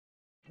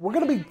We're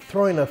going to be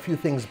throwing a few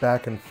things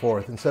back and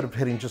forth instead of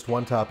hitting just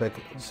one topic.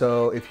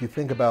 So if you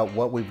think about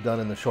what we've done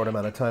in the short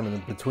amount of time,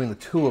 and between the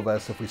two of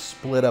us, if we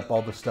split up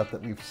all the stuff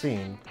that we've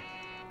seen,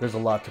 there's a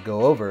lot to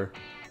go over,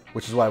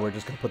 which is why we're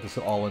just going to put this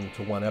all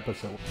into one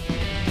episode.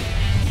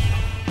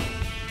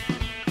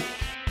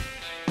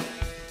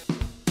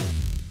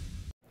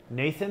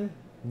 Nathan,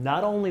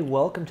 not only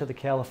welcome to the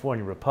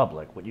California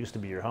Republic, what used to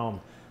be your home,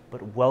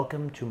 but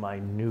welcome to my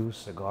new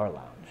cigar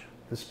lounge.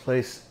 This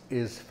place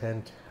is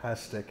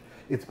fantastic.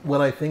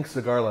 When I think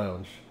cigar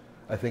lounge,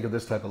 I think of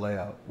this type of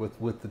layout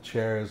with the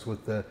chairs,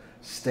 with the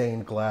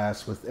stained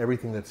glass, with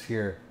everything that's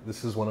here.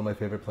 This is one of my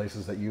favorite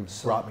places that you've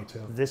brought me to.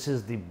 This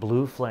is the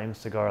Blue Flame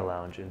Cigar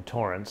Lounge in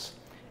Torrance.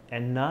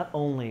 And not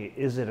only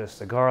is it a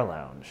cigar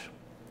lounge,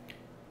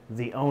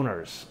 the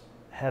owners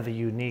have a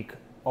unique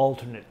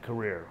alternate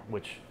career,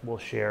 which we'll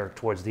share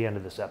towards the end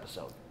of this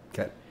episode.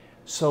 Okay.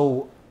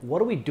 So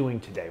what are we doing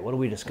today? What are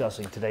we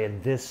discussing today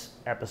in this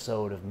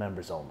episode of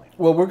Members Only?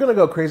 Well, we're going to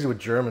go crazy with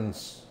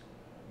Germans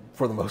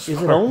for the most part.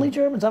 Is it only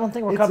Germans? I don't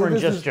think we're covering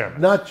just Germans.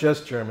 Not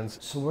just Germans.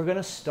 So we're going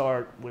to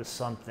start with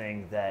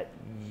something that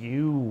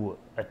you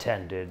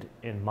attended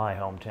in my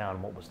hometown.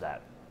 What was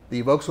that?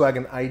 The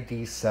Volkswagen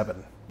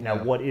ID.7.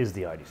 Now, what is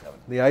the ID.7?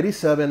 The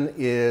ID.7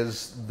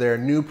 is their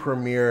new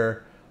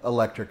premier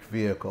electric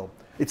vehicle.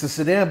 It's a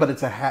sedan, but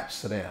it's a hatch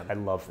sedan. I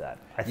love that.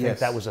 I think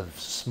that was a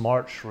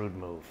smart, shrewd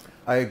move.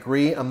 I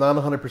agree. I'm not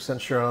 100%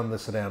 sure on the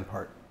sedan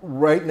part.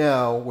 Right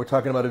now, we're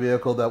talking about a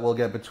vehicle that will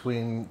get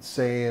between,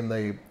 say, in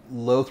the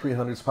low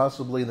 300s,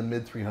 possibly in the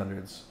mid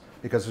 300s,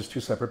 because there's two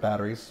separate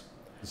batteries.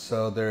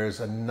 So there's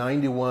a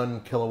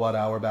 91 kilowatt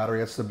hour battery.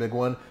 That's the big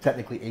one.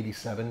 Technically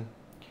 87.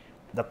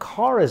 The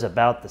car is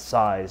about the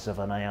size of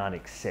an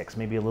Ioniq 6,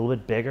 maybe a little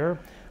bit bigger,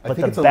 but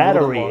the it's a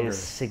battery little is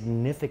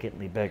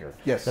significantly bigger.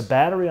 Yes. The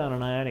battery on an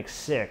Ioniq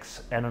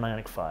 6 and an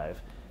Ioniq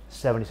 5,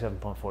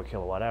 77.4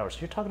 kilowatt hours.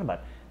 So you're talking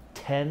about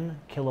 10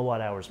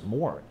 kilowatt hours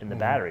more in the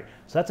battery.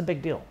 So that's a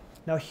big deal.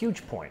 Now, a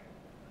huge point.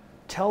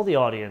 Tell the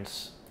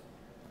audience,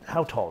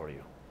 how tall are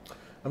you?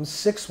 I'm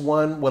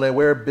 6'1". When I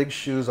wear big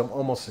shoes, I'm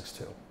almost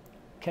 6'2".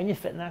 Can you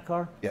fit in that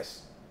car?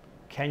 Yes.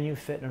 Can you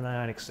fit in an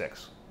Ioniq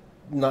 6?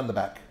 Not in the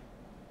back.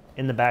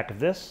 In the back of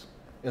this?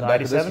 In the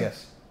back of this,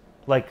 yes.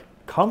 Like,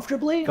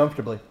 comfortably?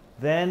 Comfortably.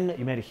 Then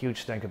you made a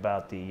huge stink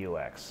about the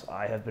UX.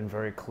 I have been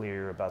very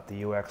clear about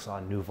the UX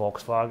on new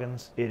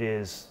Volkswagens. It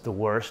is the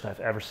worst I've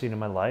ever seen in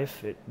my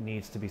life. It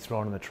needs to be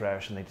thrown in the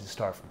trash and they need to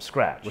start from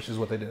scratch. Which is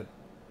what they did.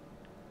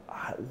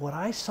 What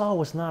I saw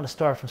was not a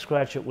start from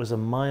scratch, it was a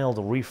mild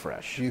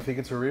refresh. Do you think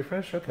it's a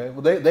refresh? Okay.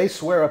 Well, they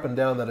swear up and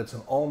down that it's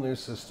an all-new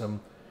system.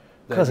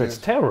 Because it's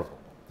terrible.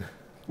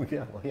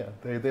 Yeah, well, yeah.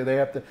 They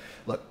have to...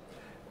 Look,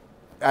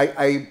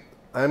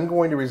 I'm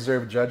going to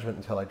reserve judgment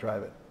until I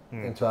drive it.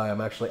 Until I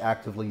am actually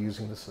actively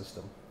using the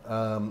system.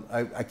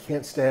 I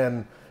can't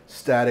stand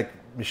static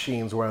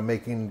machines where I'm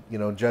making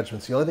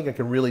judgments. The only thing I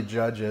can really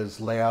judge is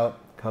layout,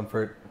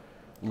 comfort,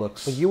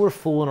 looks. But you were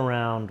fooling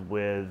around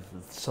with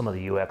some of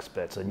the UX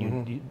bits,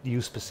 and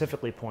you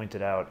specifically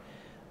pointed out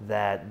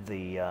that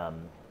the I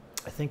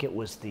think it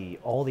was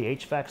all the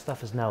HVAC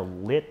stuff is now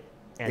lit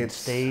and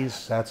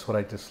stays. That's what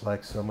I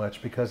dislike so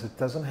much, because it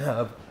doesn't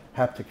have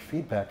haptic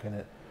feedback in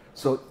it.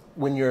 So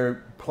when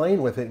you're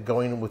playing with it,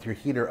 going with your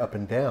heater up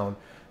and down,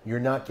 you're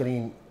not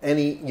getting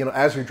any,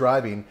 as you're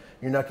driving,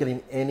 you're not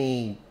getting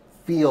any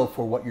feel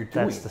for what you're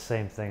doing. That's the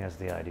same thing as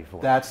the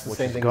ID.4. That's the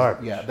same thing.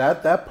 Garbage. Yeah,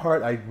 that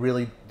part I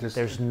really just...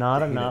 There's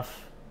not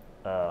enough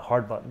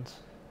hard buttons.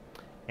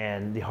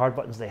 And the hard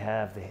buttons they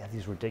have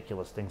these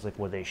ridiculous things like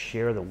where they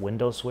share the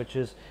window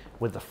switches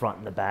with the front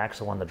and the back.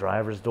 So on the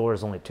driver's door,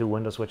 there's only two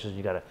window switches.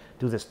 You got to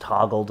do this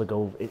toggle to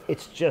go.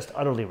 It's just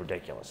utterly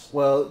ridiculous.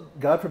 Well,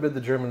 God forbid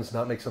the Germans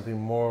not make something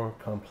more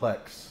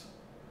complex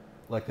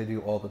like they do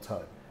all the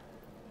time.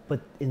 But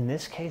in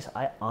this case,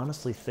 I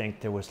honestly think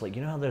there was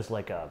how there's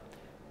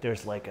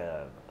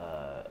a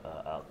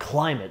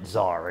climate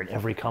czar in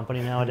every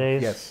company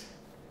nowadays. Yes.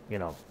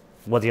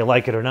 Whether you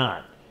like it or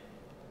not.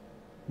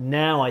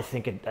 Now I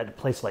think at a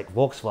place like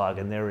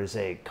Volkswagen, there is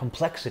a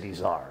complexity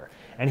czar.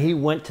 And he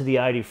went to the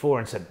ID.4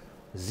 and said,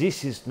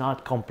 this is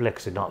not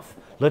complex enough.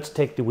 Let's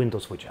take the window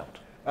switch out.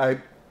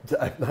 I'm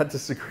not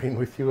disagreeing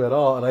with you at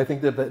all. And I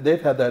think that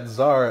they've had that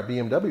czar at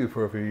BMW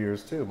for a few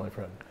years too, my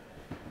friend.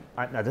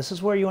 Now, this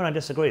is where you and I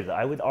disagree.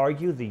 I would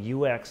argue the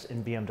UX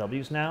in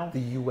BMWs now...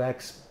 The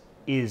UX...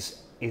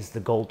 is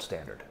the gold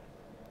standard.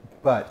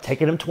 But...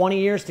 Taking them 20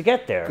 years to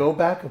get there. Go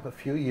back up a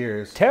few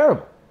years...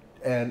 Terrible.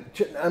 And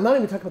I'm not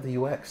even talking about the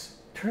UX.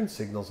 Turn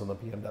signals on the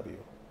BMW.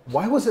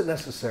 Why was it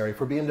necessary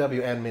for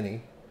BMW and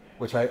Mini,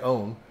 which I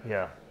own,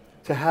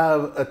 to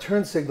have a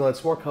turn signal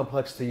that's more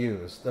complex to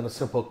use than a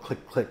simple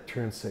click-click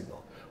turn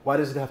signal? Why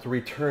does it have to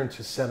return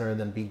to center and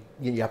then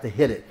you have to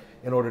hit it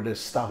in order to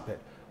stop it?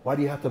 Why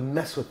do you have to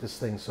mess with this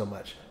thing so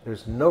much?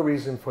 There's no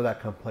reason for that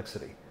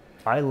complexity.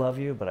 I love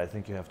you, but I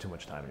think you have too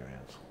much time in your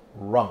hands.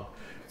 Wrong.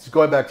 So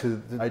going back to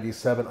the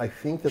ID.7, I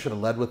think they should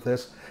have led with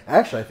this.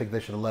 Actually, I think they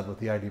should have led with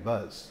the ID.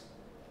 Buzz.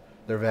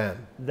 their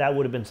van. That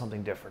would have been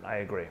something different. I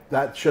agree.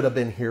 That should have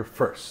been here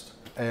first.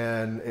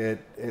 And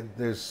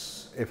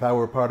if I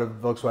were part of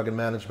Volkswagen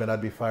management,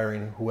 I'd be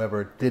firing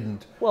whoever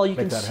didn't. Well, you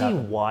can that see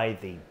happen. why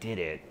they did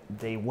it.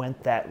 They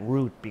went that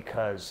route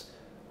because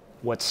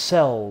what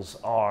sells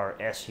are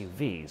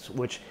SUVs,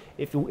 which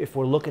if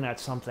we're looking at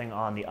something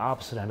on the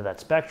opposite end of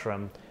that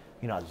spectrum,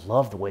 you know, I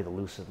love the way the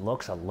Lucid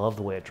looks. I love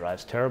the way it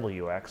drives. Terrible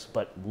UX,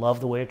 but love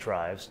the way it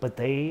drives. But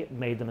they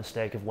made the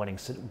mistake of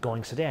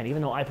going sedan.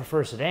 Even though I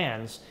prefer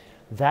sedans,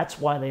 that's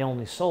why they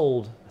only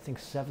sold, I think,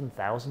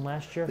 7,000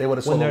 last year. They would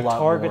have sold a lot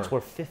more. When their targets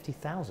were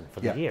 50,000 for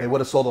the year. They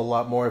would have sold a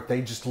lot more if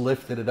they just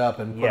lifted it up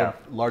and put a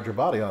larger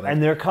body on it.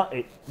 And we're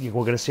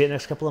going to see it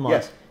next couple of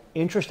months. Yes.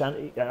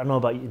 Interesting. I don't know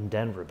about you in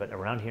Denver, but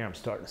around here I'm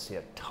starting to see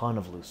a ton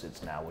of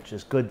Lucids now, which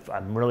is good.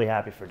 I'm really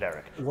happy for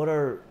Derek. What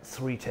are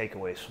 3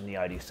 takeaways from the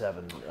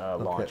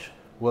ID7 launch?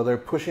 Well, they're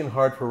pushing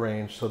hard for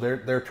range, so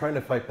they're trying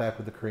to fight back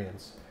with the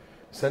Koreans.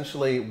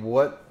 Essentially,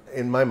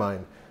 in my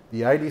mind,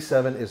 the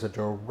ID7 is a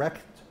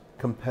direct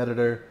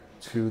competitor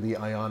to the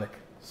Ioniq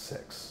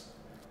 6.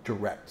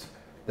 Direct.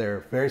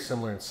 They're very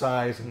similar in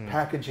size and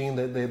packaging.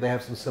 They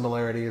have some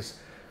similarities.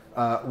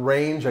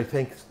 Range, I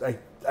think,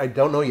 I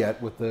don't know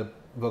yet with the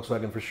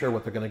Volkswagen for sure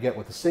what they're going to get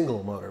with the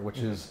single motor, which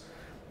is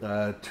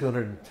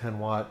 210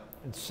 watt.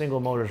 And single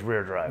motor's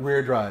rear drive.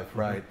 Rear drive,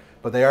 right.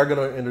 But they are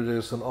going to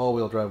introduce an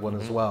all-wheel drive one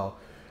as well.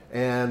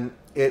 And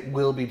it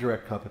will be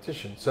direct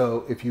competition.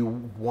 So if you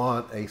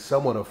want a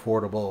somewhat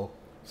affordable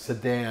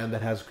sedan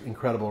that has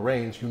incredible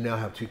range, you now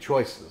have 2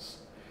 choices.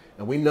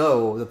 And we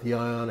know that the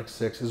Ioniq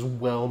 6 is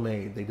well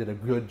made. They did a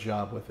good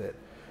job with it.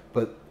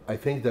 But I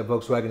think that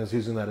Volkswagen is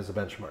using that as a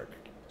benchmark.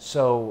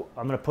 So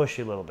I'm going to push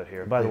you a little bit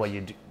here. By the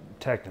way,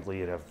 technically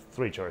you'd have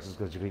 3 choices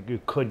because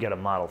you could get a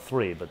Model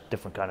 3, but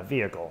different kind of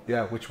vehicle.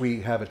 Yeah, which we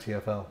have at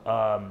TFL.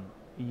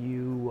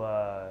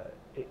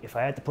 If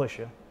I had to push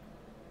you,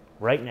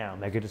 right now,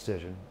 make a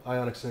decision.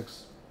 Ioniq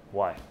 6.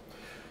 Why?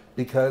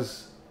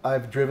 Because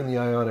I've driven the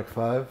Ioniq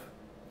 5,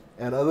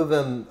 and other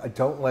than I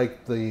don't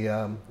like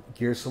the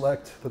gear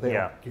select that they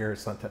have. Gear,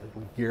 it's not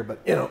technically gear, but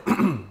you know,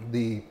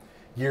 the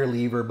gear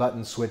lever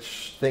button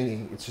switch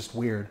thingy, it's just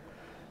weird.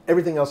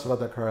 Everything else about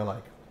that car I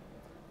like.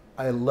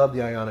 I love the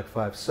Ioniq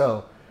 5.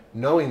 So,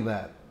 knowing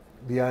that,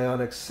 the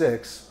Ioniq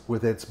 6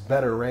 with its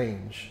better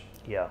range.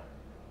 Yeah.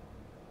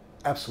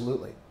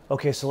 Absolutely.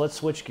 Okay, so let's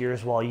switch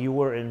gears. While you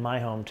were in my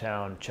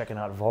hometown checking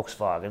out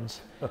Volkswagens,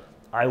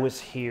 I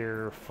was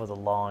here for the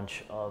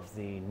launch of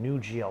the new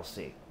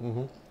GLC.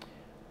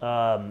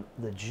 The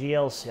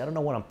GLC, I don't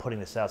know when I'm putting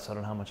this out, so I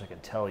don't know how much I can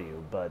tell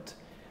you, but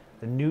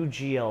the new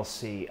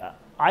GLC,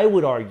 I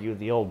would argue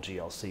the old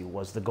GLC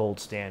was the gold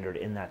standard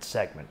in that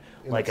segment.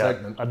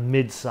 A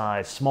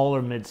mid-size,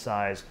 smaller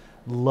mid-size,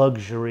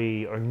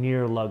 luxury or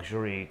near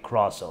luxury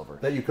crossover.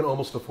 That you can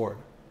almost afford.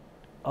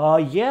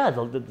 Yeah,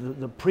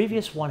 the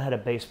previous one had a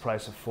base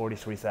price of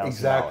 $43,000.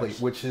 Exactly,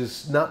 which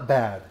is not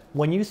bad.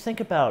 When you think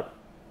about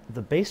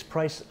the base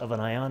price of an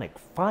Ioniq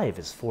 5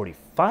 is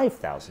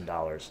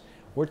 $45,000,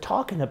 we're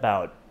talking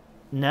about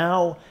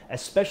now,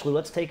 especially,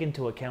 let's take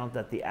into account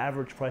that the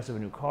average price of a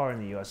new car in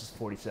the U.S. is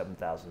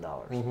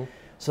 $47,000.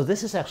 So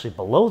this is actually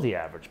below the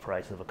average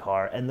price of a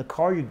car, and the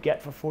car you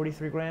get for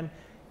 43 grand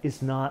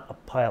is not a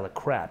pile of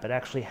crap. It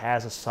actually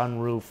has a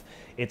sunroof.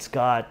 It's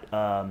got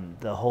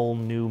the whole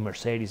new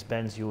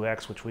Mercedes-Benz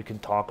UX, which we can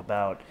talk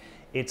about.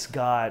 It's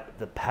got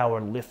the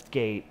power lift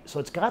gate. So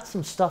it's got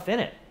some stuff in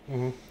it.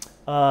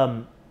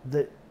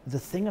 The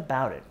thing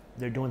about it,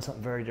 they're doing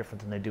something very different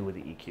than they do with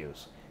the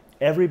EQs.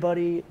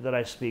 Everybody that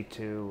I speak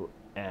to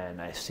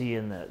and I see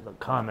in the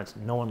comments,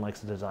 no one likes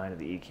the design of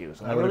the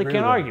EQs. And I really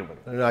can't argue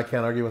with them. I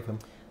can't argue with them.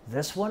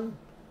 This one,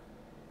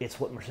 it's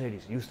what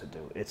Mercedes used to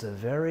do. It's a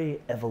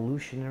very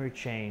evolutionary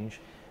change.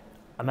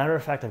 A matter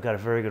of fact, I've got a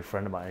very good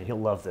friend of mine, and he'll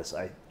love this.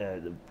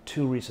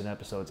 2 recent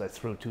episodes, I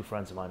threw 2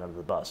 friends of mine under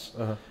the bus.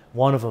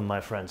 One of them, my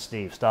friend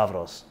Steve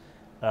Stavros,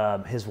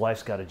 his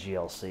wife's got a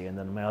GLC, and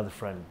then my other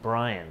friend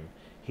Brian,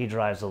 he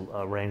drives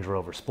a Range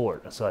Rover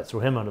Sport. So I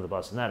threw him under the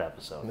bus in that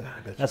episode.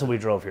 That's what we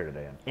drove here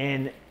today in.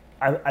 And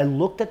I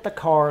looked at the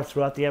car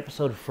throughout the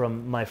episode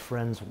from my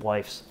friend's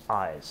wife's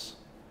eyes.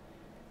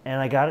 And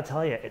I got to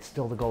tell you, it's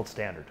still the gold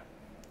standard.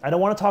 I don't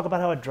want to talk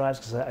about how it drives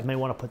because I may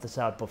want to put this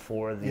out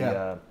before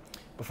the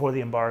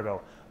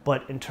embargo.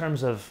 But in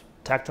terms of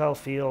tactile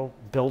feel,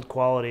 build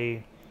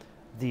quality,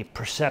 the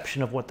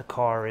perception of what the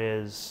car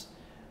is,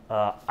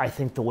 I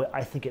think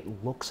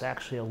it looks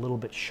actually a little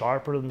bit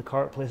sharper than the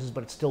car at places,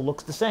 but it still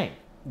looks the same.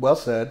 Well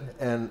said.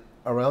 And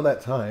around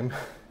that time,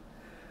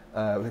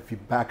 if you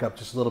back up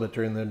just a little bit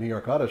during the New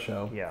York Auto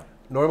Show,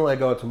 normally I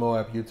go out to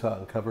Moab, Utah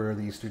and cover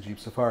the Easter Jeep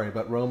Safari,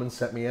 but Roman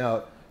sent me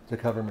out to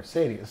cover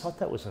Mercedes. I thought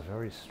that was a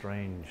very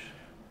strange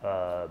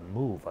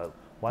move.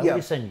 Why would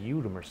we send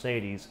you to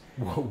Mercedes?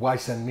 Why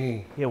send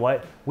me? Yeah,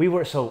 why? We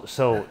were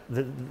so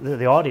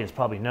the audience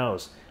probably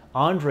knows.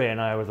 Andre and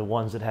I were the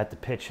ones that had to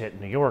pitch hit in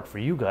New York for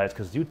you guys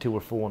because you two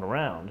were fooling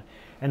around.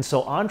 And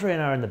so Andre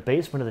and I are in the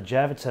basement of the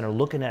Javits Center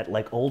looking at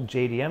like old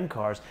JDM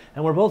cars,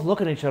 and we're both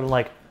looking at each other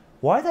like,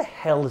 why the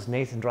hell is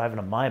Nathan driving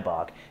a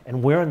Maybach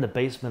and we're in the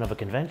basement of a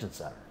convention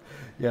center?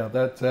 Yeah,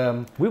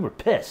 that... we were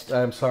pissed.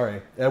 I'm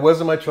sorry. It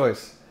wasn't my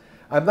choice.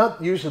 I'm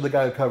not usually the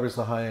guy who covers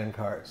the high-end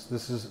cars.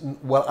 This is...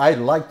 Well, I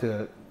like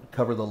to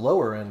cover the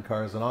lower-end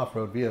cars and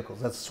off-road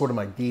vehicles. That's sort of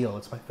my deal.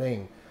 It's my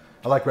thing.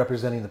 I like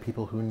representing the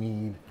people who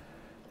need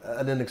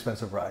an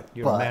inexpensive ride.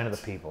 You're a man of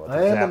the people.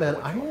 That's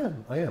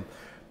exactly I am.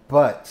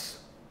 But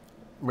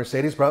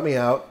Mercedes brought me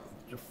out,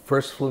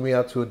 first flew me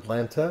out to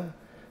Atlanta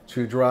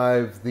to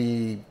drive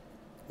the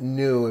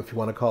new, if you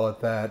want to call it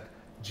that,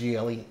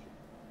 GLE.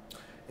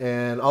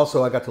 And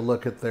also I got to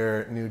look at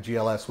their new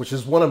GLS, which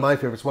is one of my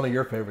favorites, one of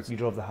your favorites. You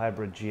drove the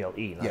hybrid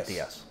GLE, not yes. the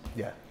S.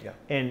 Yeah.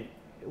 And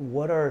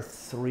what are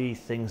 3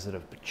 things that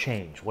have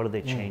changed? What do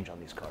they change on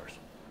these cars?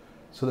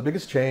 So the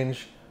biggest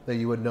change that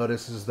you would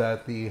notice is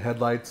that the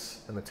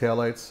headlights and the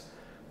taillights,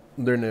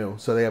 they're new.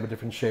 So they have a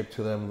different shape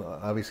to them,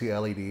 obviously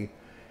LED.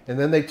 And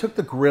then they took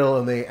the grille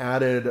and they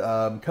added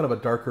kind of a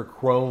darker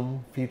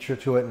chrome feature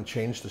to it and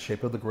changed the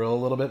shape of the grille a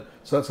little bit.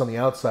 So that's on the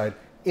outside.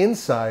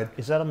 Inside...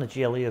 Is that on the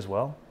GLE as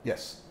well?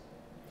 Yes.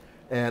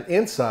 And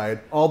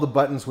inside, all the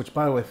buttons, which,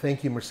 by the way,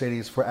 thank you,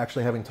 Mercedes, for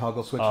actually having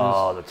toggle switches.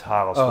 Oh, the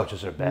toggle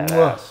switches are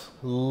badass.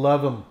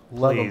 Love them.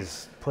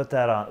 Please, put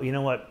that on. You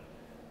know what?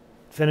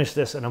 Finish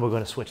this, and then we're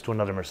going to switch to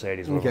another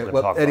Mercedes. Okay,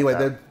 well,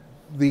 anyway,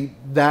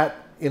 that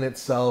in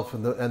itself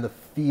and the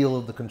feel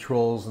of the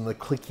controls and the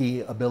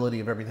clicky ability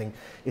of everything,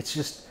 it's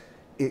just,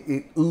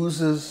 it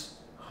oozes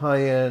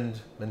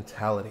high-end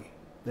mentality,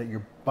 that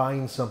you're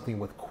buying something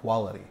with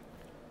quality.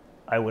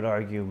 I would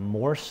argue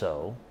more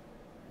so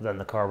than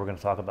the car we're going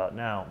to talk about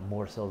now,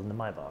 more so than the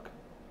Maybach.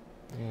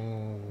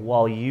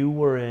 While you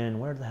were in,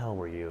 where the hell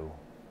were you?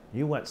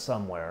 You went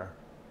somewhere.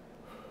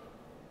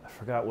 I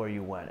forgot where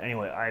you went.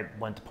 Anyway, I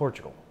went to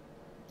Portugal.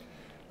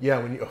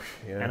 Yeah,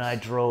 and I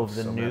drove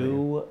the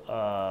new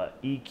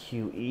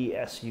EQE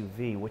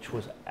SUV, which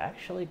was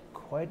actually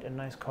quite a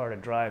nice car to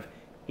drive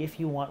if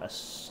you want a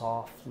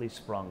softly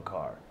sprung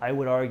car. I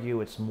would argue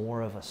it's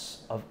more of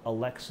a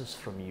Lexus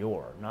from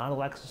yore, not a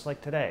Lexus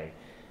like today.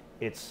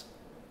 It's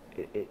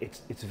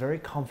very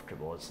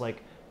comfortable. It's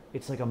like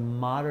a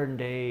modern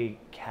day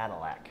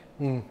Cadillac.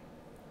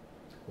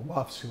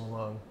 Wafts you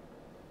along.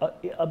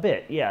 A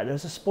bit, yeah.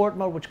 There's a sport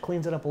mode which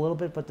cleans it up a little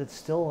bit, but it's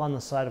still on the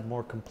side of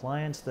more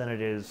compliance than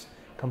it is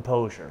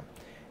composure.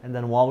 And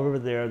then while we were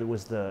there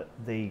was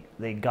they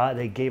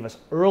gave us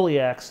early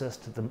access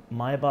to the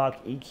Maybach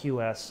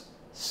EQS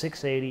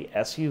 680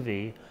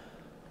 SUV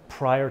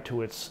prior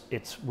to its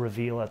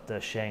reveal at the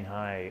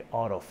Shanghai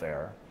Auto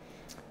Fair.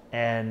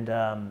 And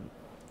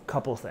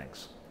couple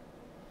things.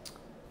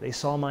 They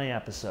saw my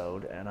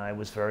episode, and I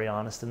was very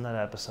honest in that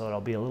episode.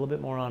 I'll be a little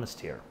bit more honest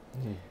here.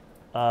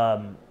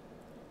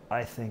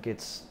 I think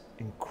it's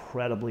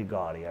incredibly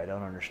gaudy. I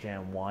don't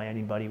understand why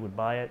anybody would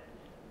buy it.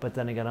 But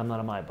then again, I'm not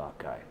a Maybach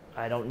guy.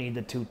 I don't need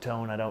the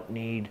two-tone. I don't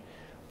need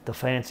the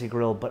fancy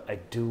grille, but I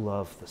do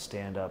love the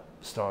stand-up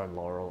Star and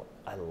Laurel.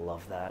 I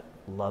love that.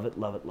 Love it,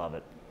 love it, love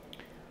it.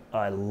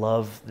 I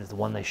love the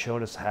one they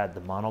showed us had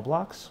the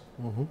monoblocks.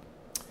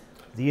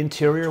 The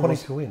interior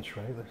 22-inch,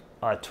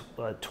 right?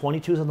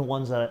 22s on the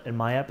ones that in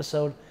my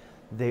episode.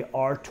 They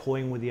are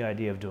toying with the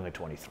idea of doing a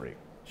 23.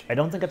 I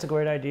don't think that's a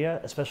great idea,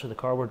 especially the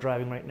car we're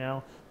driving right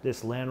now.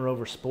 This Land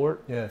Rover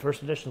Sport,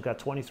 first edition's got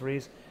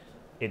 23s.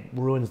 It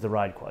ruins the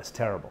ride quality. It's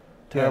terrible.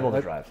 Terrible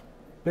to drive.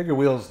 Bigger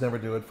wheels never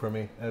do it for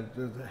me.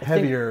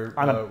 Heavier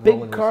on a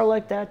big car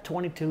like that,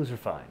 22s are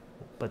fine,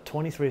 but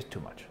 23 is too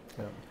much.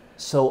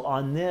 So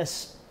on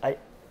this, I'm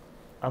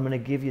going to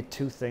give you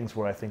 2 things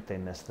where I think they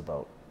missed the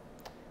boat.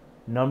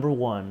 Number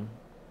 1,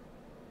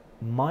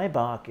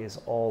 Maybach is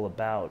all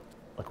about,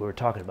 like we were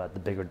talking about, the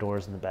bigger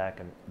doors in the back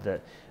and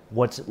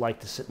what's it like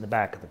to sit in the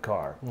back of the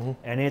car.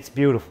 And it's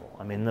beautiful.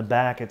 I mean, in the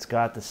back, it's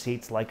got the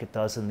seats like it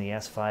does in the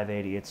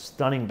S580. It's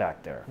stunning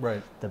back there.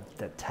 Right. The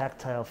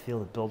tactile feel,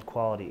 the build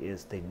quality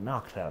they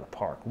knocked it out of the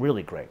park.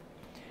 Really great.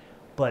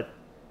 But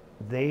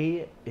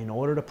in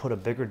order to put a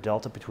bigger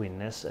delta between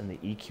this and the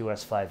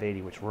EQS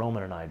 580, which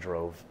Roman and I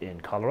drove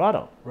in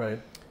Colorado, right,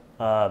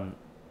 the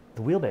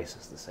wheelbase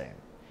is the same.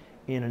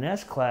 In an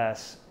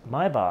S-Class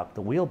Maybach,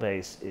 the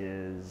wheelbase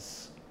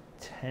is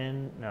it's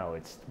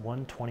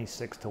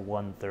 126 to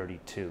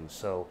 132,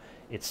 so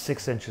it's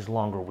 6 inches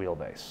longer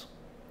wheelbase,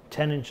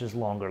 10 inches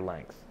longer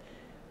length.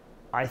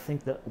 I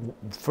think the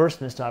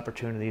first missed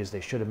opportunity is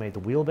they should have made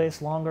the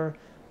wheelbase longer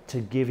to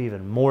give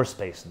even more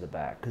space in the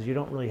back, because you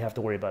don't really have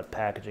to worry about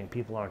packaging.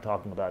 People aren't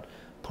talking about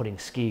putting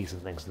skis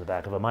and things in the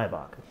back of a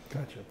Maybach.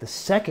 Gotcha. The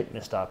second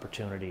missed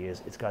opportunity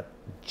is it's got,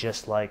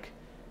 just like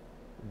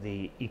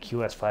the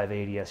EQS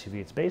 580 SUV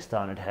it's based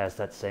on, it has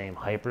that same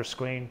hyper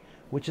screen,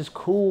 which is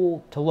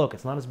cool to look.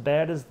 It's not as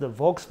bad as the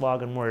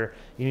Volkswagen where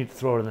you need to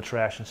throw it in the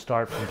trash and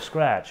start from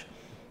scratch.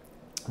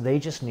 They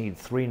just need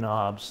 3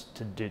 knobs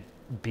to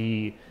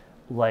be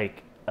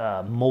like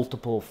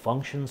multiple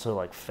functions, so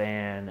like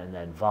fan and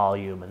then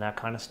volume and that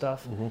kind of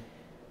stuff.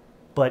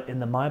 But in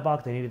the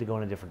Maybach, they needed to go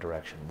in a different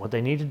direction. What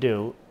they need to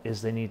do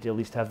is they need to at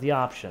least have the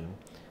option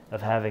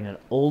of having an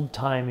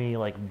old-timey,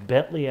 like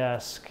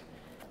Bentley-esque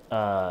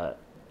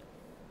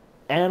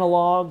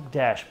analog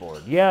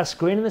dashboard. Yeah,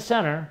 screen in the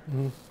center,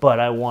 but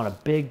I want a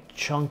big,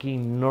 chunky,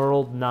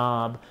 knurled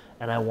knob,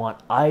 and I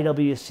want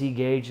IWC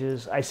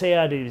gauges. I say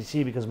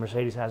IWC because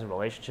Mercedes has a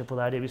relationship with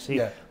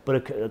IWC,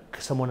 but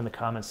someone in the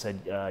comments said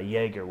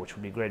Jaeger, which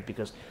would be great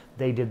because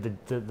they did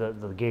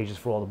the gauges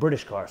for all the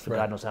British cars for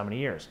God knows how many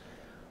years.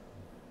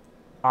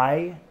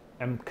 I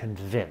am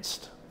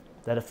convinced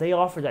that if they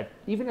offer that,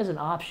 even as an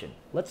option,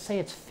 let's say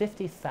it's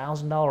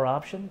 $50,000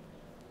 option,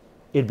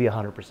 it'd be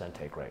 100%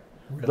 take rate.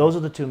 Really? Those are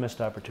the two missed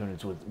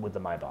opportunities with the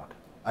Maybach.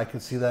 I can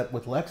see that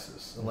with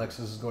Lexus. And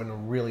Lexus is going to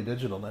really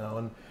digital now.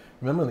 And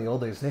remember in the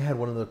old days, they had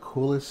one of the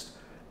coolest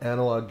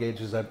analog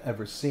gauges I've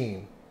ever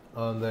seen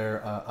on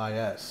their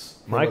IS.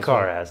 My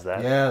car has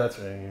that. Yeah, that's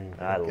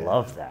I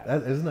love that.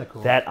 Isn't that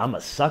cool? That I'm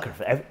a sucker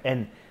for.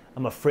 And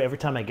I'm afraid every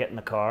time I get in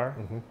the car,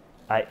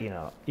 you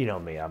know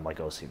me, I'm like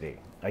OCD.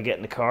 I get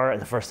in the car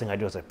and the first thing I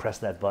do is I press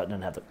that button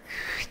and have the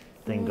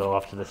thing go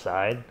off to the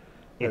side.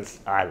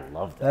 I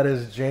love that. That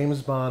is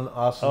James Bond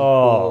awesome.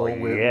 Oh,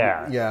 cool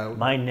yeah.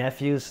 My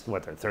nephews, they're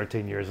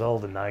 13 years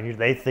old and 9 years,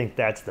 they think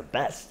that's the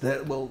best.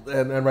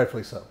 And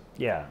rightfully so.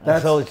 Yeah.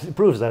 So it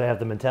proves that I have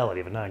the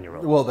mentality of a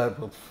 9-year-old. Well,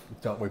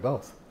 don't we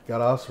both? Got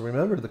to also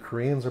remember the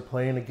Koreans are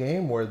playing a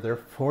game where they're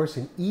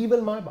forcing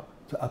even Maybach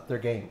to up their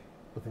game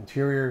with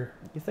interior.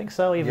 You think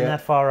so? Even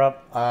that far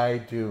up? I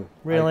do.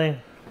 Really?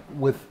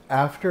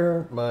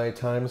 After my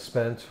time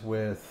spent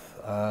with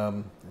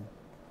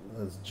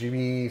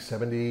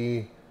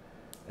GB70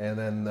 and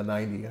then the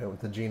 90 with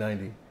the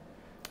G90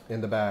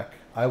 in the back,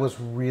 I was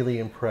really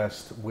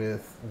impressed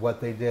with what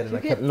they did.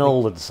 You're getting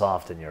old and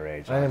soft in your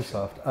age. I am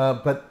soft,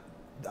 but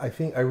I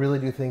really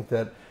do think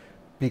that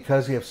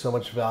because you have so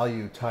much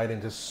value tied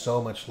into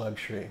so much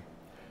luxury,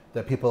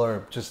 that people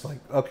are just like,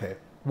 okay,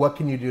 what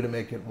can you do to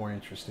make it more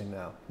interesting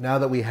now? Now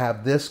that we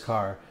have this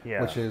car,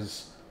 which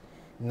is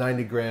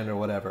 90 grand or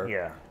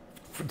whatever,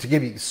 to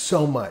give you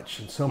so much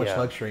and so much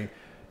luxury.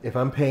 If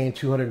I'm paying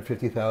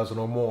 $250,000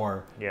 or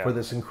more for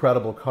this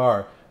incredible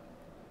car,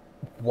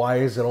 why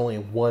is it only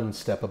one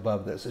step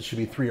above this? It should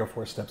be 3 or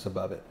 4 steps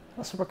above it.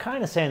 Well, so we're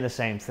kind of saying the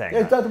same thing.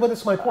 But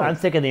that's my point. I'm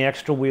thinking the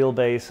extra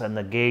wheelbase and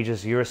the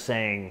gauges. You're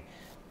saying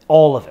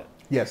all of it.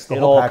 Yes, the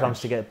whole package. Comes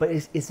together. But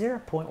is there a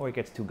point where it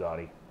gets too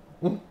gaudy?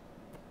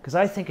 Because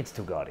I think it's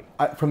too gaudy.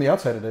 From the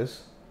outside, it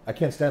is. I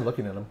can't stand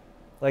looking at them.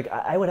 Like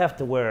I would have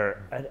to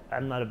wear.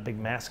 I'm not a big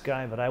mask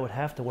guy, but I would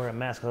have to wear a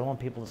mask because I don't want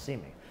people to see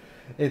me.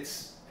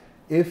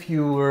 If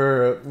you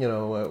were, and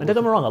don't get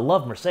me wrong, I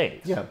love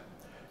Mercedes. Yeah.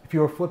 If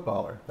you're a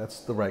footballer,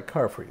 that's the right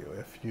car for you.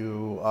 If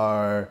you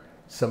are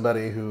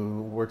somebody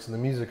who works in the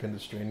music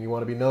industry and you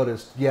want to be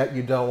noticed, yet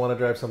you don't want to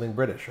drive something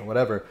British or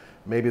whatever,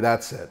 maybe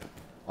that's it.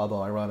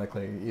 Although,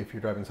 ironically, if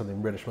you're driving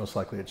something British, most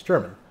likely it's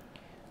German.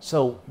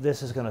 So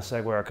this is going to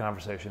segue our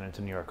conversation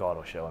into New York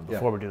Auto Show. And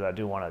before we do that, I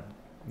do want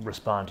to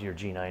respond to your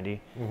G90.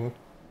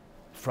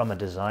 From a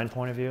design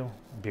point of view,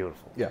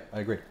 beautiful. Yeah, I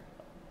agree.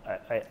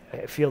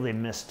 I feel they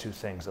missed 2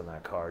 things on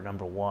that car.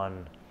 Number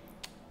one,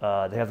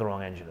 they have the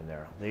wrong engine in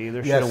there. They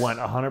either should have went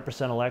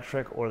 100%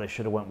 electric or they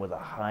should have went with a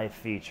high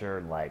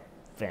feature, like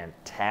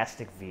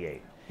fantastic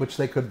V8. Which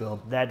they could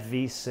build. That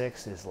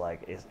V6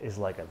 is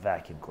like a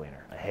vacuum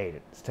cleaner. I hate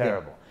it. It's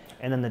terrible.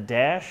 And then the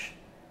dash,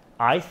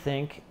 I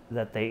think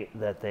that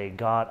they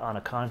got on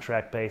a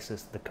contract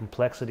basis the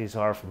complexities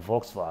are from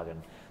Volkswagen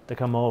to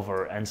come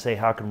over and say,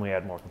 how can we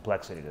add more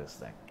complexity to this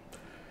thing?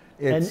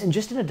 And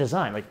just in a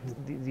design, like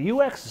the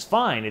UX is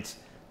fine. It's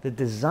the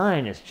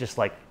design is just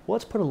like, well,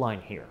 let's put a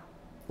line here.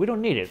 We don't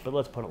need it, but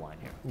let's put a line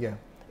here. Yeah.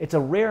 It's a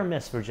rare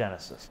miss for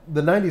Genesis.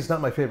 The 90 is not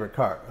my favorite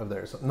car of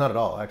theirs. Not at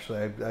all,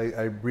 actually.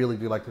 I really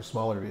do like their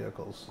smaller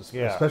vehicles,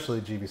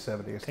 especially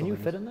GV70. Can you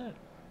fit in that?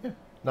 Yeah.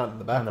 Not in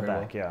the back. In the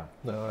back, yeah.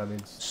 No, I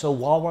mean. So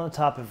while we're on the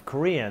topic of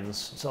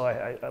Koreans, so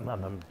I'm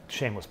a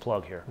shameless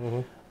plug here.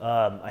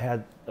 I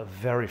had a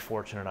very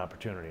fortunate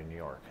opportunity in New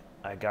York.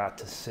 I got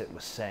to sit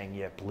with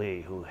Sang-Yep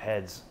Lee, who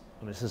heads,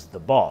 this is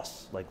the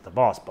boss, like the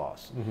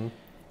boss.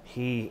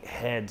 He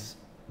heads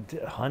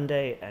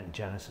Hyundai and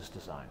Genesis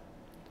design.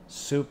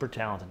 Super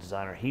talented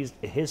designer.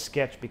 His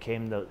sketch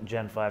became the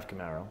Gen 5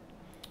 Camaro.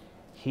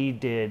 He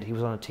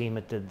was on a team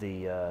that did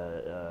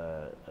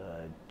the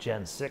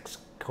Gen 6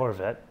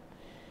 Corvette.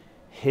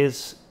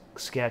 His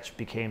sketch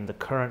became the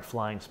current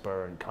Flying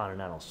Spur and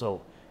Continental.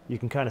 So you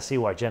can kind of see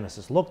why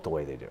Genesis looked the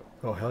way they do.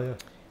 Oh, hell yeah.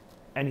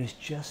 And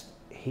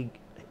he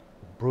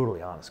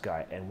brutally honest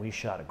guy, and we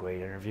shot a great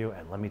interview,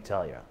 and let me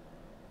tell you,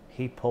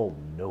 he pulled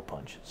no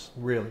punches.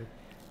 Really?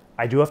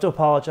 I do have to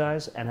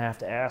apologize and have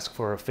to ask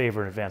for a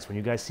favor in advance. When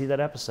you guys see that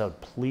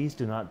episode, please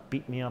do not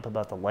beat me up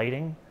about the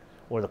lighting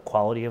or the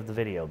quality of the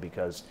video,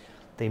 because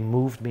they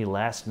moved me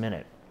last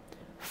minute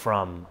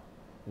from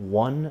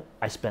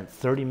I spent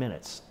 30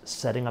 minutes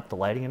setting up the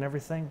lighting and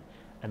everything,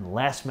 and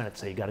last minute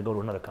say, you got to go to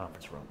another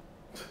conference room.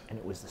 And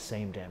it was the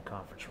same damn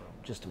conference room,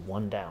 just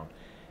one down.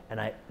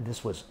 And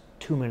this was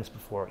 2 minutes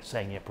before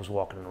Sang-Yep was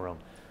walking in the room.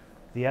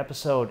 The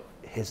episode,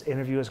 his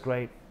interview is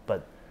great,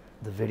 but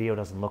the video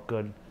doesn't look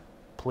good.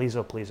 Please,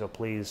 oh please, oh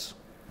please,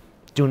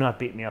 do not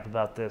beat me up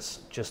about this.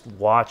 Just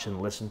watch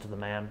and listen to the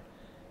man.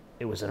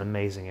 It was an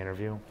amazing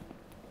interview.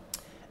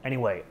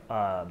 Anyway,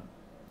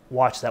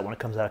 watch that when it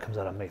comes out. It comes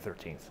out on May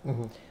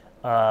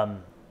 13th.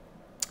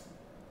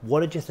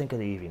 What did you think of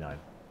the EV9?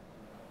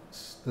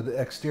 The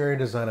exterior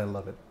design, I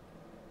love it.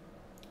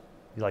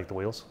 You like the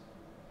wheels?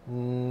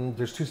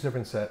 There's two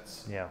different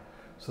sets. Yeah.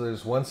 So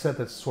there's one set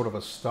that's sort of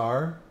a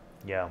star.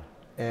 Yeah.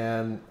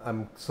 And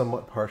I'm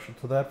somewhat partial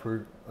to that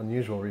for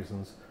unusual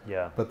reasons.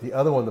 Yeah. But the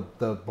other one,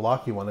 the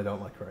blocky one, I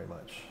don't like very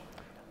much.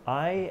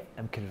 I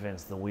am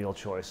convinced the wheel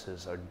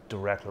choices are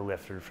directly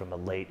lifted from a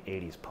late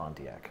 80s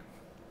Pontiac.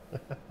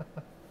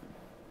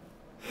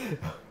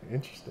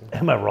 Interesting.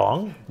 Am I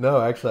wrong?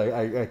 No, actually,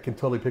 I can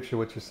totally picture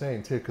what you're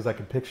saying, too, because I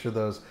can picture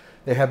those.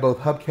 They had both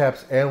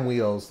hubcaps and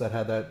wheels that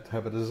had that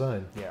type of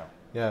design. Yeah.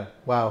 Yeah.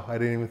 Wow, I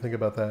didn't even think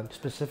about that.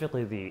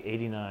 Specifically the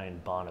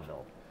 89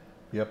 Bonneville.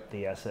 Yep.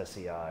 The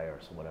SSEI or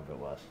whatever it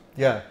was.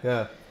 Yeah,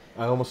 yeah.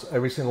 Almost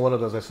every single one of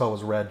those I saw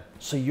was red.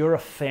 So you're a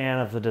fan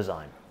of the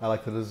design? I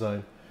like the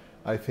design.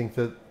 I think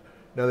that,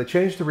 now they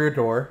changed the rear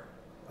door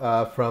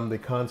from the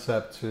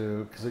concept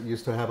to, because it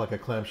used to have like a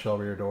clamshell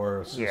rear door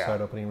or a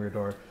suicide opening rear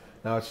door.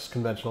 Now it's just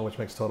conventional, which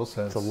makes total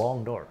sense. It's a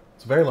long door.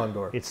 It's a very long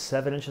door. It's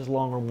 7 inches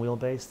longer in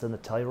wheelbase than the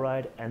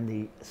Telluride, and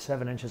the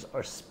 7 inches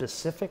are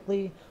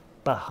specifically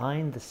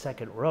behind the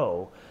second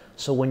row.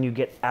 So when you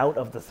get out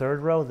of the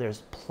third row,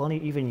 there's plenty,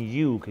 even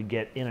you could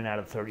get in and out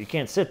of the third. You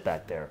can't sit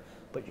back there,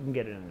 but you can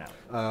get in and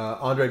out.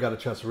 Andre got a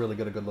chance to really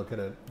get a good look at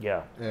it.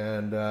 Yeah.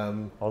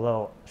 And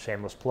although,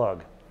 shameless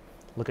plug,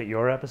 look at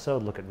your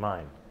episode, look at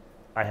mine.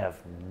 I have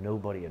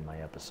nobody in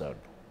my episode.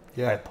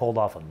 Yeah. I pulled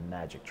off a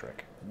magic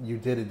trick. You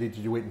did it. Did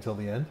you wait until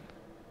the end?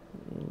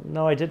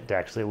 No, I didn't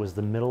actually. It was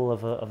the middle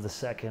of the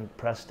second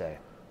press day.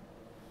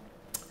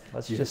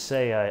 Let's just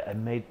say I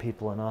made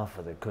people an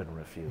offer they couldn't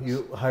refuse.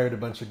 You hired a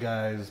bunch of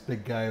guys,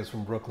 big guys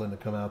from Brooklyn, to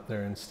come out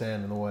there and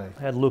stand in the way.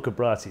 I had Luca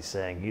Brazzi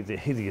saying,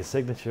 either your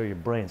signature or your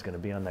brain's going to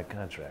be on that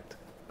contract.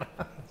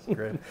 That's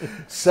great.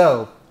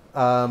 So,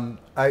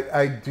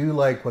 I do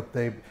like what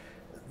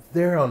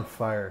they're on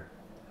fire.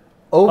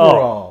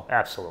 Overall,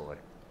 absolutely.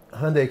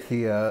 Hyundai,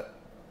 Kia,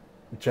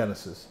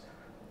 Genesis,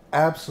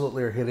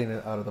 absolutely are hitting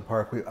it out of the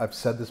park. I've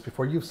said this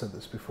before. You've said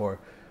this before.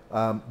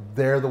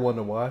 They're the one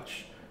to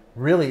watch.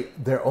 Really,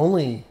 their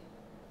only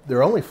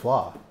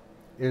flaw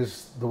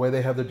is the way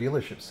they have their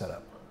dealership set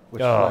up.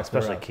 Which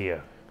especially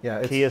Kia.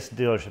 Yeah, Kia's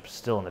dealership is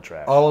still in the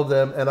trash. All of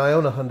them, and I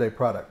own a Hyundai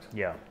product.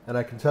 Yeah. And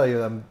I can tell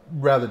you, I'm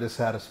rather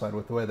dissatisfied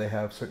with the way they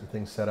have certain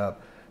things set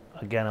up.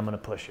 Again, I'm going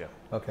to push you.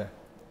 Okay.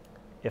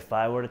 If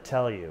I were to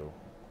tell you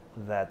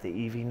that the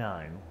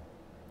EV9,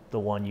 the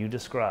one you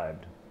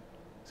described,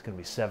 is going to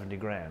be 70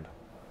 grand,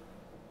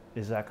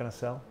 is that going to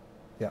sell?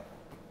 Yeah,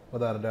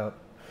 without a doubt.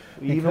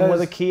 Even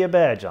with a Kia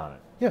badge on it?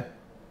 Yeah.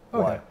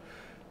 Okay. Why?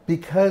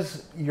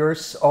 Because you're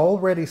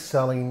already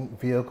selling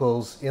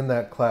vehicles in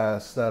that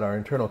class that are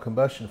internal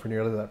combustion for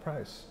nearly that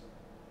price.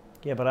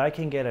 Yeah, but I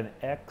can get an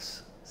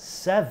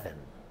X7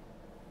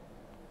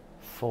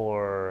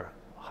 for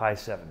high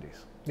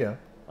 70s. Yeah.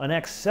 An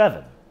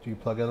X7. Do you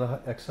plug in the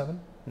X7?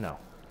 No.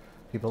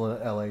 People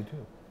in LA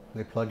do.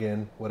 They plug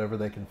in whatever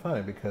they can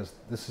find because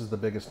this is the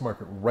biggest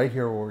market right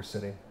here where we're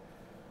sitting.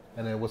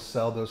 And it will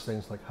sell those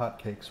things like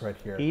hotcakes right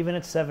here. Even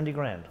at 70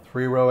 grand?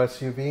 3-row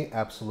SUV?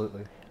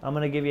 Absolutely. I'm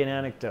going to give you an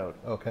anecdote.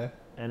 Okay.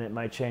 And it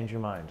might change your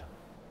mind.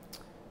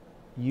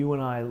 You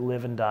and I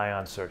live and die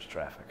on search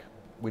traffic.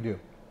 We do.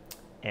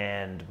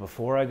 And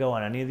before I go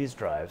on any of these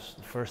drives,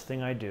 the first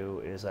thing I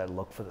do is I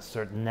look for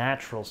the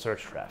natural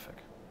search traffic.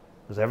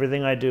 Because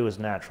everything I do is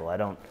natural. I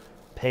don't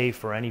pay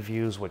for any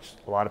views, which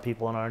a lot of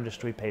people in our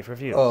industry pay for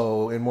views.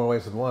 Oh, in more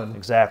ways than one.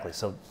 Exactly.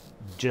 So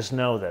just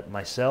know that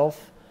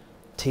myself,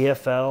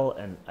 TFL,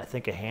 and I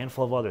think a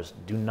handful of others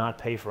do not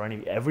pay for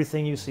any.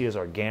 Everything you see is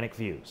organic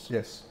views.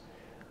 Yes.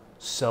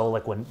 So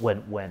like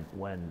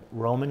when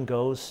Roman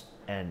goes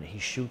and he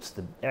shoots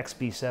the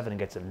XB7 and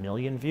gets 1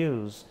 million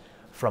views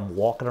from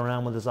walking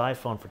around with his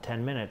iPhone for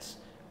 10 minutes,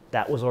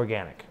 that was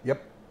organic.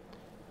 Yep.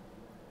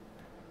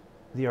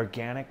 The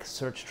organic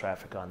search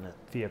traffic on the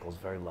vehicle is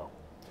very low.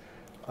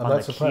 I'm on not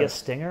the surprised. Kia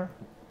Stinger,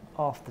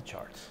 off the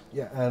charts.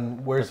 Yeah,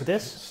 and where's But the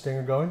this-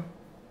 Stinger going?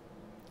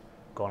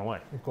 Going away.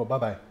 Go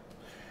bye-bye.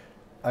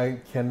 I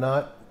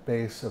cannot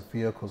base a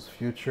vehicle's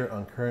future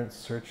on current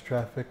search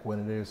traffic when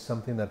it is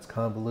something that's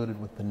convoluted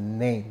with the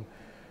name.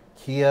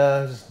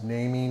 Kia's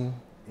naming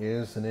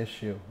is an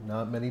issue.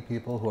 Not many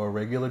people who are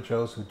regular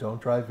Joes who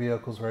don't drive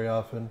vehicles very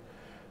often,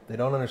 they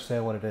don't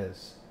understand what it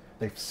is.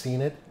 They've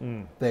seen it.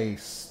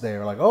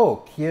 They're like,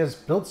 oh, Kia's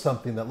built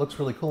something that looks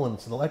really cool and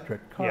it's an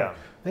electric car. Yeah.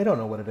 They don't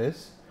know what it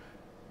is.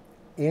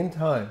 In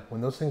time,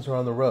 when those things are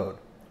on the road,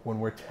 when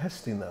we're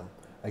testing them,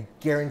 I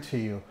guarantee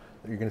you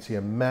that you're going to see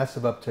a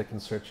massive uptick in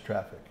search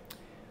traffic.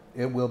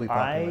 It will be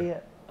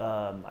popular.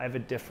 I have a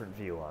different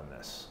view on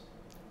this.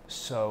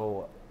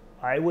 So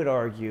I would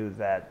argue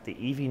that the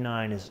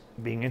EV9 is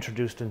being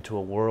introduced into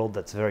a world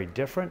that's very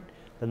different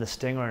than the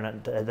Stinger,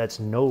 and that's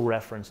no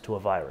reference to a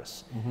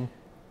virus. Mm-hmm.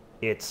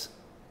 It's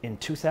in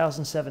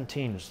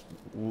 2017,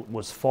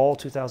 was fall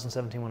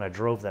 2017 when I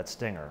drove that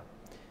Stinger.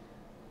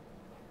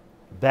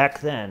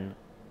 Back then,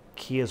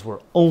 Kias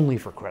were only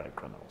for credit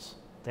criminals.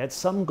 They had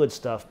some good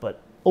stuff,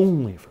 but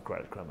only for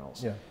credit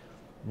criminals. Yeah.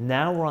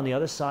 Now we're on the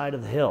other side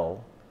of the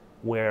hill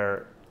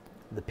where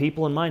the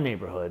people in my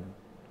neighborhood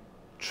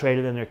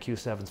traded in their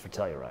Q7s for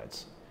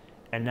Tellurides.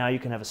 And now you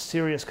can have a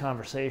serious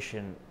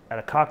conversation at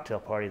a cocktail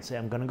party and say,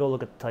 I'm going to go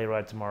look at the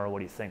Telluride tomorrow. What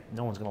do you think?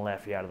 No one's going to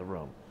laugh you out of the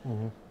room.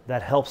 Mm-hmm.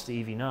 That helps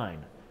the EV9,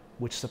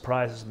 which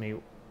surprises me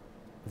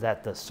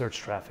that the search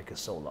traffic is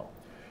so low.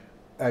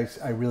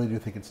 I really do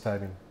think it's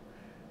timing,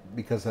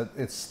 because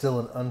it's still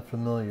an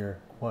unfamiliar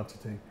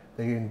quantity.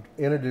 They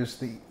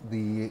introduced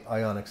the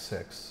Ioniq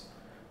 6.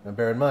 Now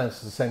bear in mind, this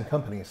is the same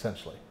company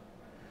essentially.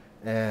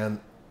 And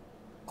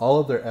all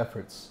of their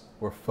efforts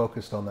were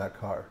focused on that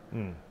car.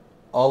 Mm.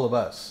 All of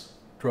us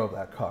drove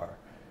that car.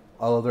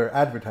 All of their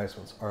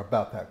advertisements are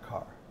about that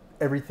car.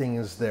 Everything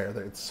is there.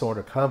 It's sort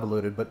of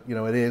convoluted, but you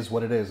know, it is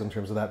what it is in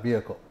terms of that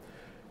vehicle.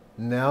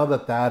 Now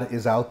that that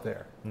is out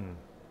there,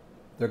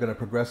 they're going to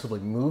progressively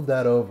move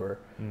that over.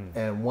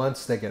 And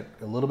once they get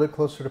a little bit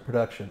closer to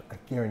production, I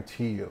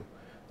guarantee you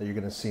that you're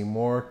going to see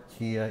more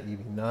Kia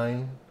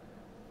EV9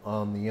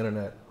 on the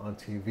internet, on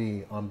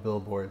TV, on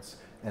billboards,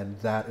 and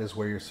that is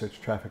where your search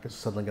traffic is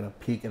suddenly going to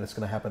peak, and it's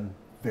going to happen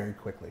very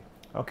quickly.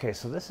 Okay,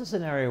 so this is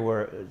an area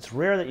where it's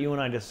rare that you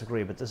and I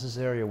disagree, but this is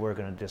an area we're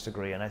going to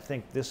disagree, and I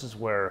think this is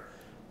where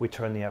we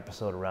turn the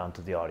episode around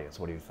to the audience.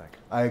 What do you think?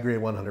 I agree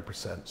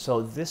 100%.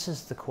 So this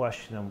is the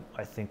question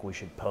I think we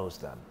should pose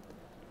them.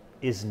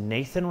 Is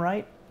Nathan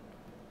right?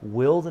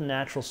 Will the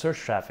natural search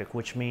traffic,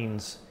 which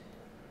means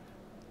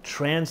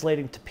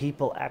translating to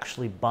people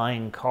actually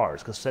buying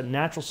cars, because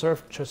natural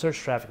search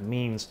traffic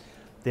means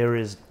there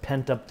is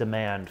pent-up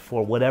demand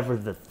for whatever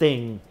the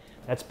thing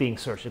that's being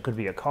searched. It could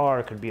be a car,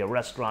 it could be a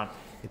restaurant,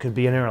 it could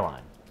be an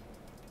airline.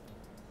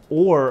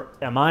 Or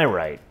am I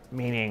right,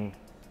 meaning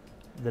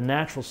the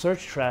natural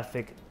search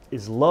traffic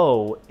is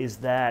low? Is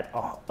that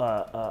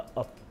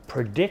a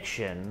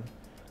prediction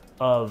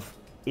of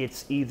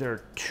it's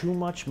either too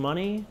much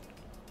money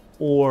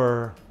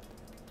or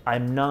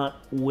I'm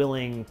not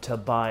willing to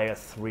buy a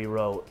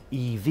 3-row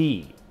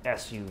EV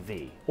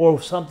SUV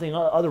or something,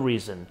 other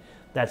reason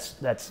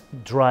that's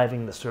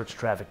driving the search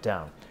traffic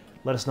down?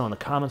 Let us know in the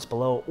comments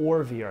below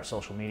or via our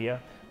social media.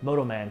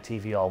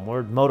 MotoManTV, all one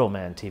word.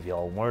 MotoManTV,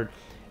 all one word.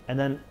 And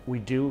then we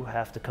do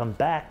have to come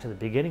back to the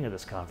beginning of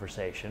this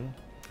conversation.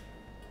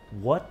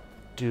 What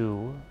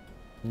do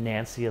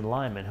Nancy and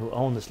Lyman, who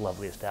own this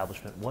lovely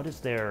establishment, what is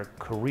their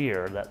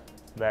career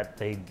that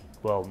they,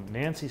 well,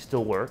 Nancy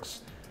still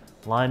works.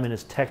 Lyman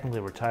is technically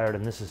retired,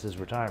 and this is his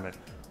retirement.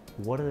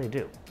 What do they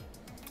do?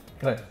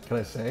 Can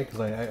I say? Because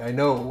I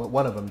know what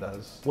one of them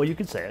does. Well, you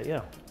can say it,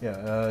 yeah.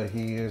 Yeah,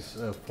 he is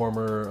a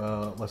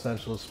former Los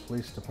Angeles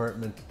Police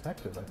Department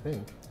detective, I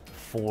think.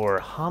 For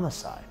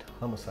homicide.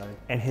 Homicide.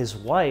 And his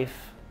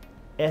wife,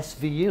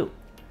 SVU.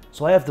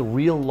 So I have the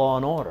real Law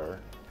and Order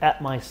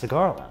at my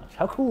cigar lounge.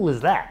 How cool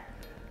is that?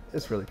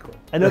 It's really cool.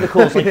 I know the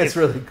coolest thing. It's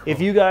really cool. If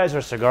you guys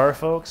are cigar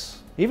folks,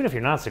 even if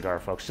you're not cigar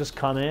folks, just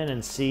come in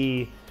and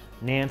see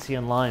Nancy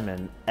and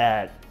Lyman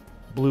at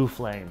Blue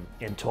Flame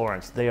in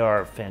Torrance. They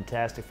are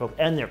fantastic folks,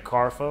 and they're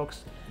car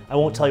folks. I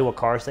won't tell you what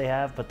cars they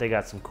have, but they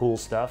got some cool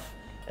stuff.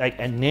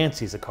 And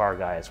Nancy's a car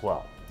guy as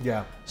well.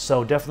 Yeah.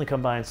 So definitely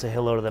come by and say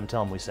hello to them.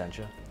 Tell them we sent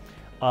you.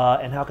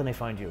 And how can they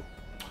find you?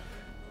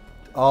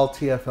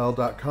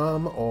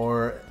 alltfl.com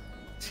or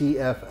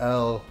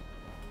TFL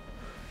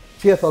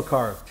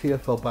car,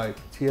 TFL bike,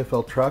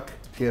 TFL truck,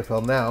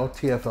 TFL now,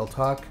 TFL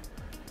talk,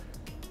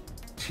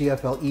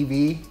 TFL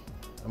EV.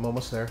 I'm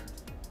almost there.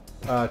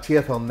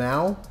 TFL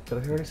now. Did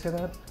I already say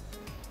that?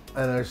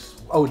 And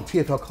there's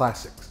TFL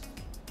classics.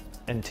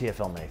 And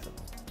TFL Nathan.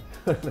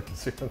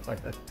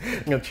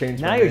 I'm gonna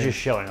change. Now you're just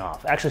showing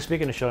off. Actually,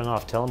 speaking of showing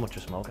off, tell them what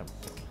you're smoking.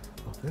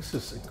 Oh, this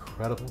is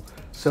incredible.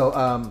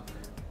 So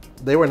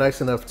they were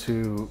nice enough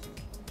to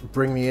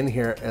bring me in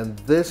here, and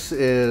this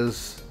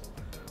is,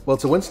 well,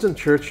 it's a Winston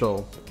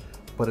Churchill,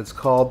 but it's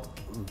called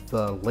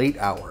the Late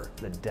Hour.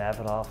 The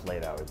Davidoff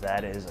Late Hour.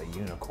 That is a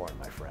unicorn,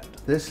 my friend.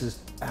 This is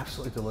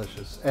absolutely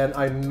delicious. And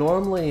I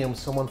normally am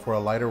someone for a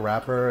lighter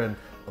wrapper and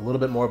a little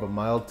bit more of a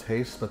mild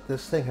taste, but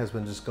this thing has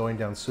been just going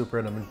down super,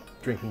 and I'm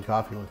drinking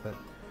coffee with it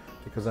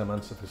because I'm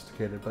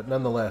unsophisticated. But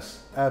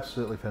nonetheless,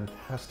 absolutely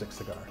fantastic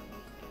cigar.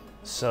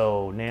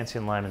 So Nancy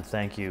and Lyman,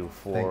 thank you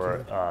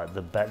for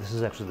this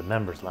is actually the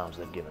members lounge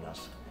they've given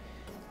us.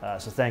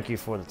 So thank you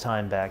for the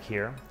time back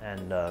here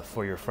and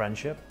for your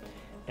friendship.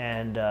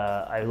 And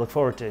I look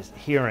forward to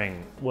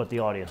hearing what the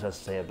audience has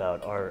to say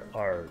about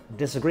our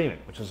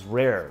disagreement, which is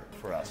rare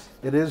for us.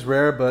 It is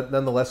rare, but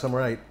nonetheless, I'm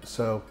right.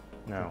 So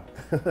no.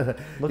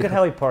 Look at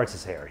how he parts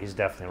his hair. He's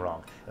definitely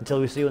wrong. Until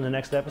we see you in the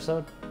next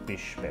episode, be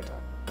später.